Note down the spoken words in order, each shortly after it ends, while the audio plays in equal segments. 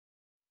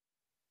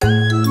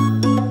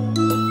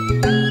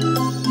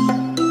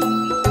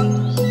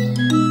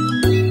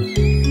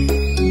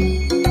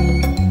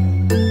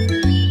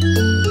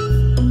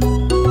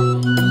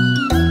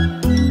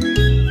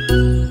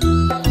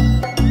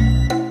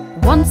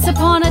Once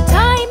upon a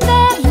time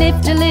there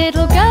lived a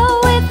little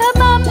girl with her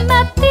mum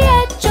at the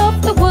edge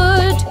of the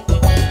wood.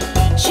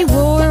 She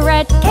wore a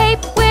red cape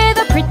with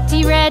a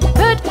pretty red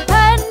hood.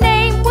 Her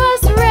name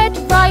was Red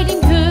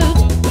Riding Hood.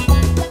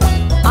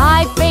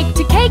 I baked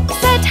a cake,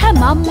 said her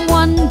mum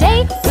one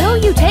day. Will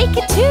you take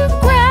it to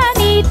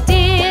Granny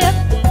dear?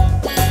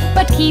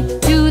 But keep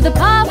to the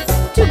path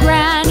to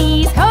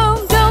Granny's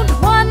home. Don't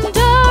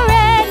wander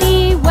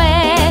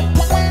anywhere.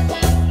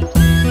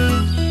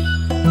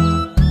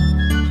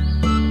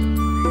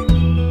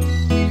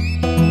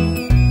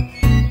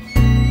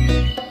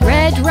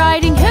 Red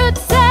Riding Hood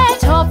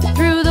set off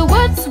through the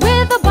woods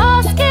with a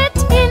basket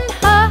in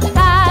her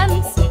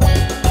hands.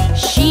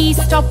 She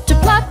stopped to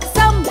pluck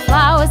some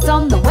flowers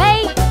on the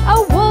way.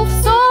 A wolf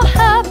saw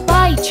her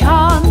by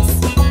chance.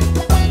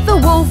 The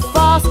wolf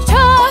asked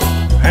her,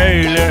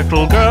 "Hey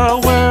little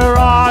girl, where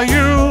are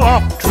you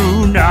off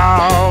to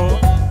now?"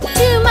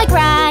 "To my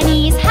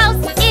granny's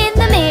house in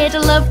the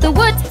middle of the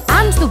woods."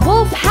 And the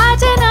wolf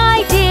had an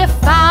idea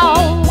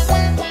foul.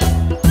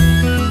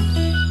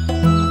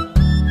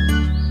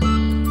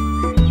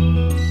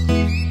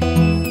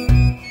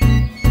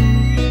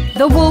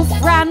 The wolf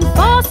ran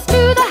fast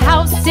to the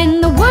house in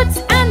the woods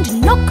and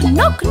knocked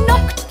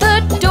the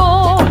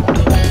door.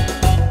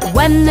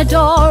 When the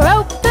door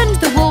opened,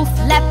 the wolf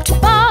leapt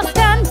fast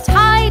and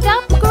tied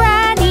up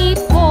Granny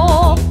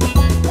poor.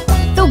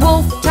 The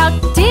wolf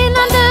tucked in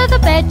under the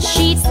bed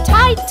sheets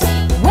tight,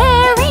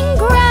 wearing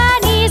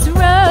Granny's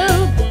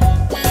robe.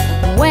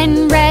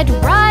 When Red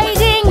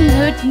Riding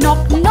Hood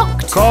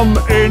knocked, "Come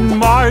in,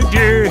 my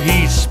dear,"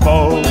 he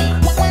spoke.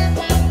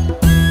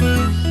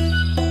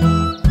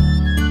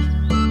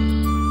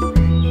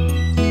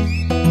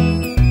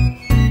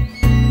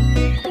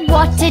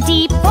 "What a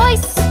deep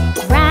voice,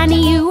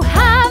 Granny, you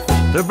have.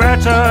 The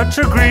better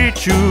to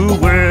greet you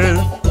with.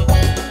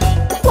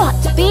 What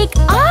big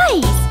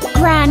eyes,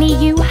 Granny,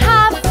 you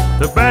have.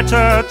 The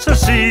better to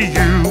see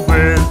you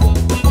with.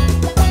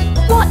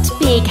 What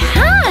big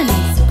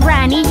hands,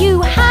 Granny,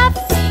 you have.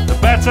 The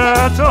better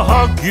to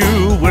hug you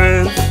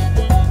with.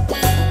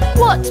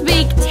 What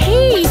big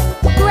teeth,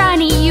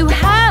 Granny, you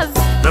have.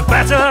 The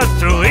better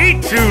to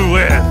eat you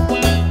with."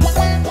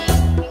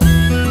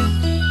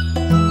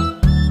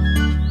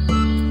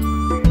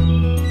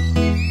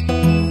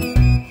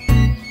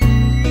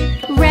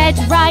 Red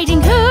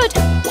Riding Hood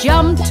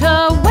jumped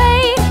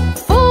away,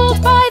 fooled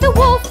by the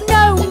wolf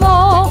no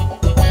more.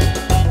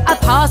 A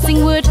passing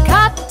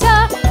woodcutter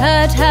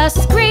heard her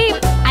scream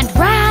and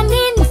ran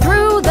in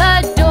through the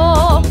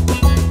door.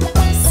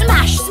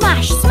 Smash,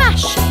 smash,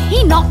 smash,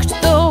 he knocked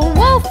the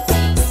wolf,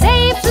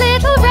 saved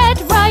little Red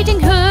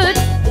Riding Hood.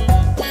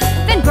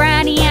 Then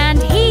Granny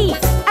and he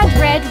and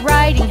Red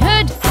Riding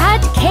Hood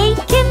had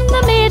cake in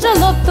the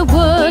middle of the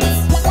woods.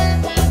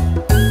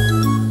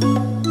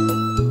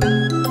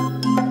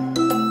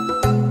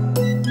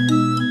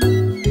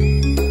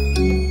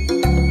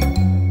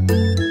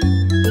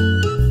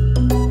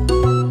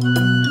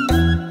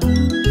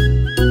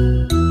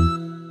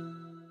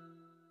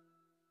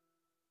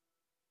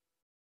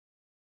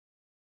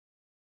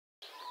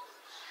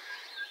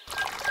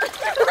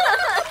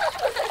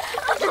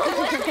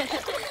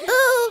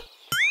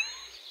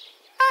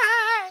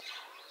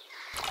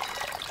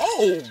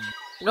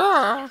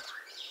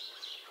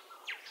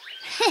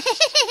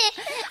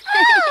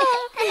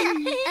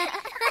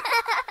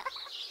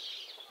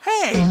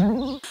 Hey!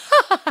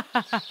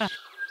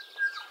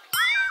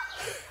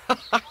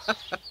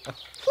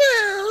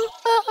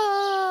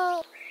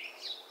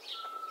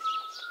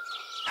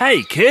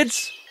 Hey,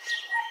 kids!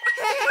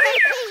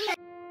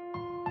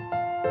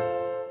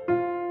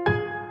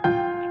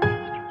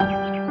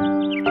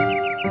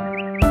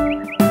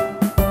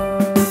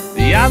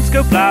 The ants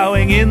go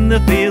ploughing in the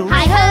field.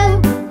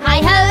 Hi-ho,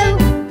 hi-ho.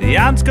 The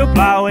ants go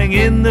ploughing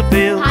in the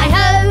field.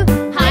 Hi-ho,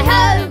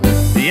 hi-ho.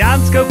 The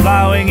ants go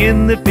ploughing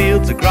in the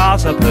fields. A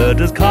grasshopper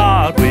does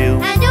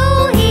cartwheels. And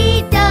all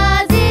he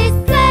does is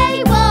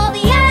play while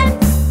the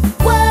ants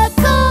work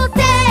all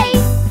day.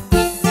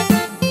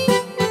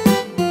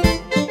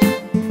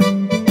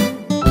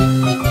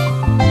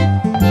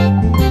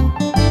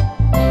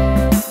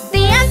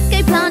 The ants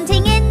go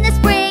planting in the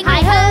spring.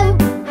 Hi-ho,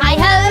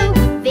 hi-ho.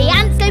 The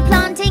ants go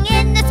planting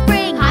in the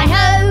spring.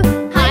 Hi-ho,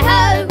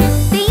 hi-ho.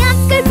 The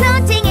ants go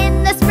planting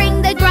in the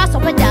spring. The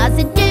grasshopper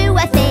doesn't do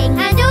a thing.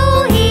 And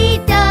all he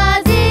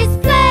does is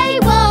play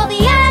while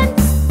the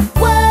ants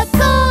work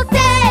all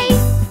day.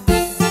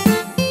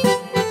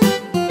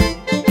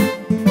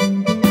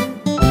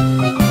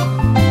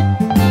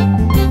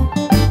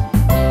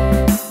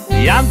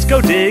 The ants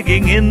go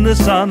digging in the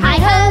sun.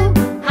 Hi-ho,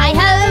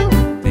 hi-ho.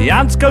 The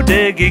ants go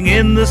digging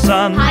in the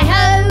sun.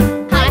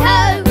 Hi-ho,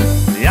 hi-ho.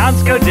 The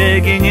ants go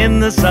digging in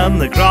the sun.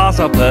 The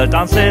grasshopper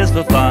dances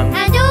for fun.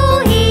 And all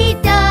he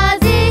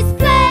does is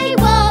play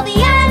while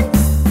the ants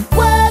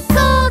work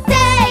all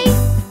day.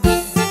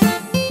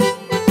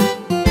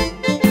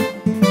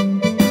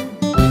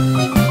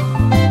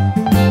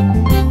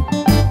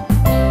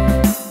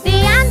 The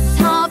ants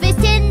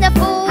harvest in the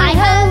fall.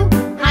 Hi-ho,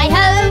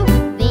 hi-ho.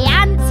 The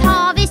ants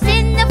harvest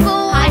in the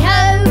fall.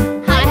 Hi-ho,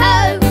 hi-ho.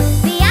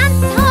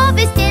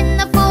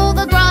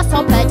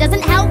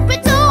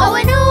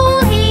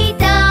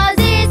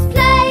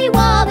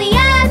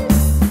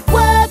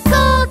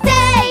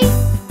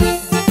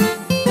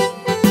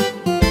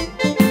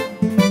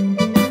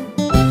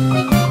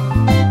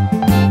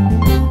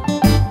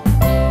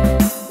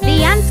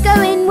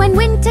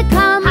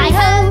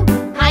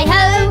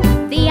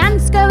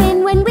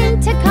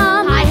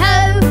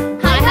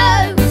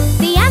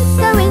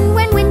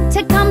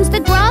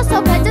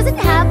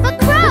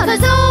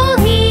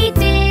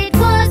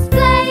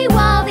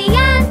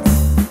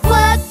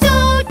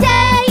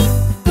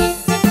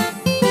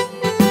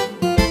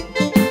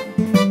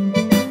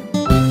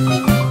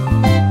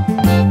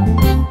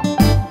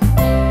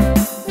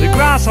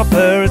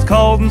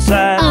 cold and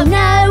sad. Oh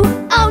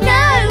no, oh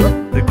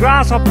no. The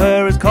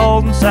grasshopper is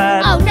cold and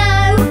sad. Oh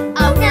no,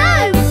 oh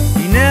no.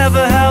 He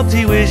never helped,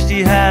 he wished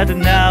he had,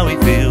 and now he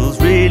feels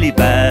really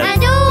bad.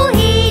 And all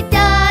he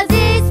does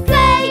is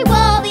play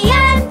while the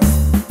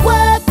ants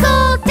work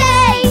all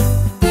day.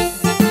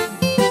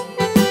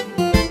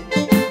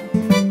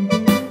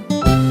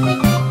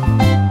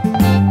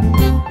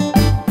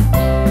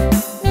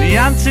 The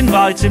ants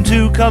invite him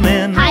to come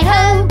in. Hi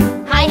ho,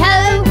 hi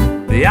ho.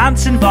 The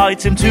ants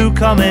invite him to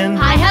come in.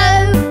 Hi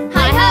ho,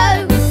 hi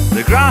ho.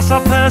 The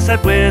grasshopper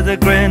said with a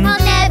grin, I'll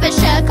never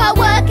shirk our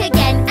work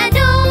again. And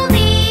all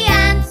the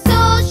ants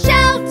all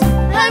shout,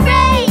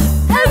 hooray,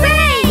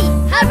 hooray,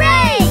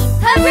 hooray,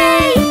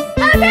 hooray,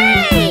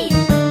 hooray,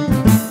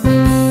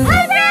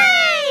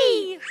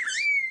 hooray!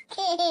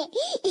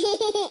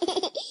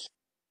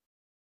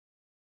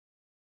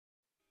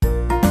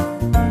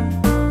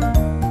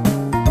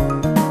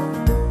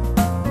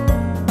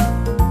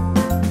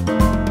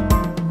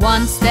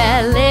 Once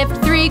there lived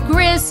 3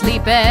 grizzly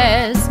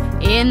bears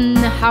in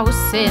the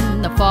house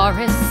in the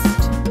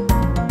forest.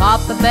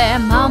 Papa bear,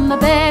 mama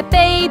bear,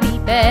 baby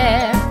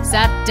bear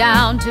sat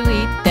down to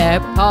eat their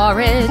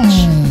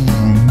porridge.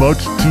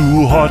 much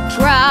too hot.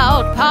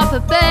 Growled Papa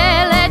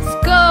Bear, let's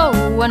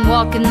go and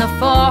walk in the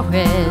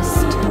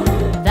forest.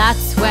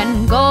 That's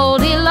when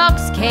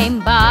Goldilocks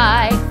came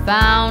by,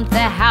 found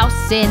their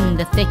house in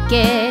the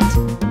thicket.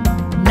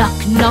 Knock,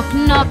 knock,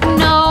 knock,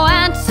 no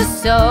answer,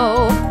 so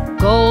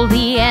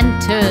Goldie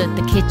entered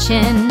the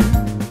kitchen.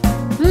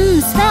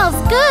 Smells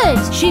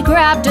good. She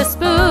grabbed a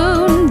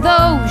spoon,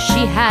 though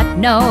she had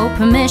no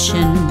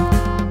permission.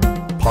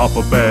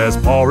 Papa Bear's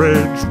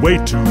porridge, way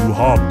too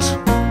hot.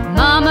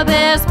 Mama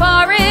Bear's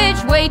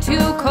porridge, way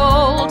too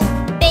cold.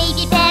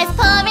 Baby Bear's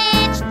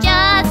porridge,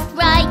 just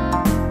right,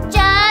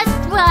 just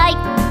right,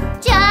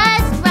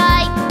 just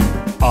right.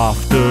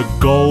 After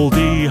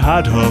Goldie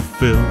had her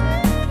fill,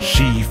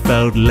 she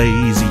felt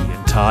lazy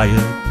and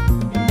tired.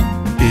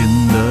 In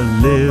the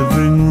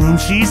living room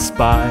she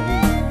spied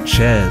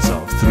chairs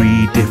of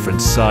 3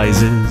 different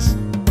sizes.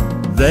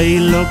 They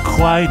look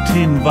quite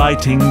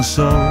inviting,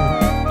 so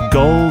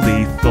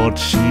Goldie thought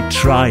she'd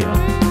try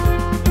 'em.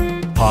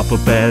 Papa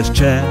Bear's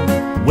chair,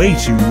 way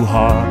too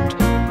hard.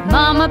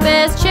 Mama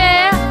Bear's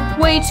chair,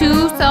 way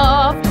too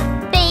soft.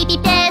 Baby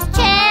Bear's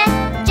chair,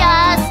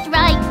 just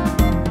right,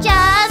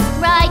 just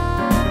right,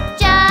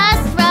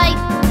 just right.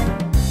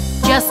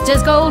 Just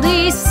as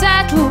Goldie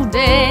settled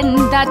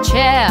in, that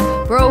chair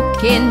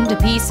broke into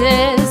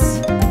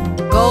pieces.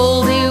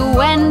 Goldie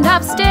went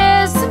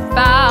upstairs and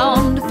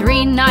found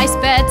 3 nice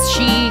beds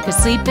she could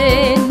sleep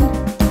in.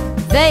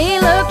 They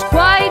looked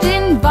quite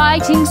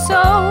inviting,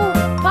 so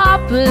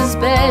Papa's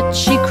bed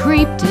she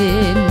creeped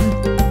in.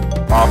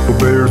 Papa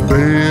Bear's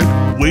bed,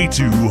 way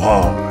too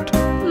hard.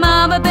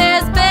 Mama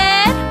Bear's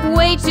bed,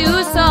 way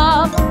too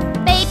soft.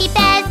 Baby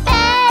Bear's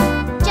bed,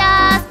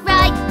 just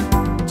right,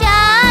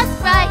 just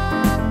right,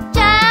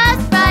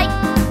 just right.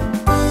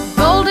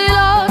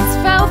 Goldilocks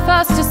fell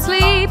fast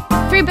asleep.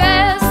 3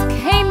 bears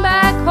came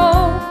back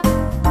home.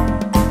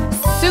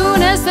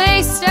 Soon as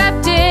they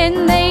stepped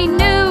in, they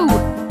knew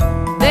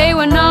they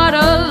were not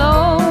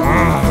alone.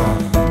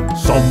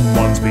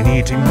 Someone's been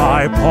eating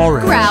my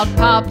porridge. Growled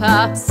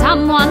Papa,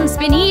 someone's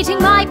been eating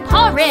my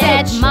porridge.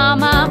 Said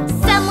Mama,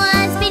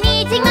 someone's been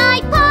eating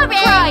my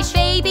porridge. Cried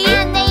Baby,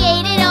 and they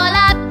ate it all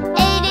up,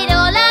 ate it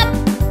all up.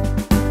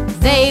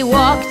 They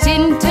walked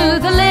into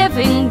the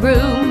living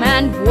room,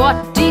 and what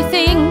do you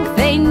think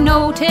they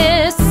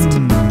noticed?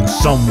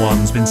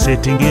 Someone's been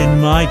sitting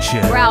in my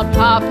chair. Growled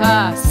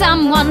Papa,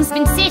 someone's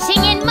been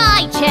sitting in my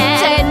chair.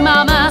 Said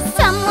Mama,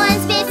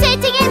 someone's been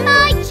sitting in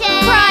my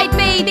chair. Cried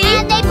Baby,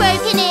 and they've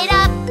broken it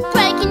up,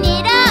 broken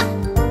it up.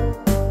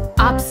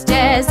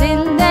 Upstairs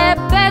in their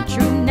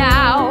bedroom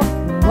now,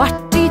 what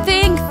do you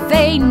think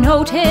they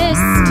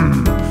noticed?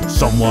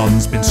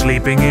 Someone's been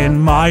sleeping in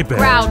my bed.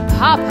 Growled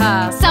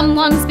Papa,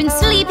 someone's been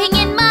sleeping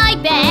in my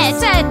bed.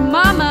 Said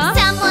Mama,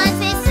 someone's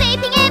been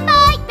sleeping in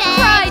my bed.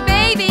 Cried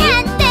Baby,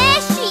 and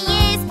there she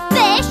is,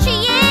 there she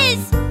is.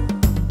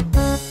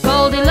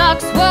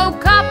 Goldilocks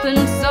woke up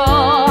and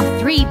saw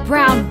 3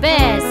 brown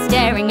bears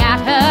staring at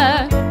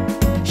her.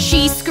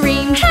 She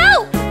screamed,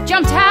 help!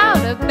 Jumped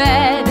out of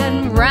bed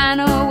and ran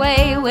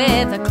away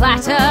with a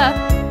clatter.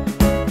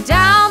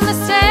 Down the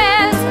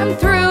stairs and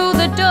through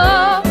the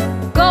door,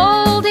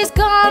 Goldie's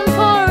gone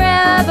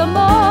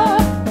forevermore.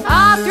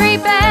 Our 3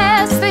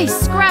 bears, they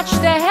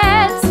scratched their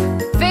heads,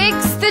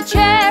 fixed the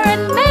chair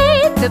and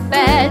made the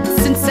beds,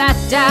 and sat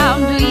down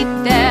to eat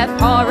their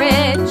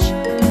porridge.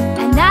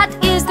 And that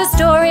is the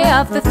story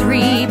of the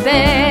 3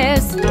 bears.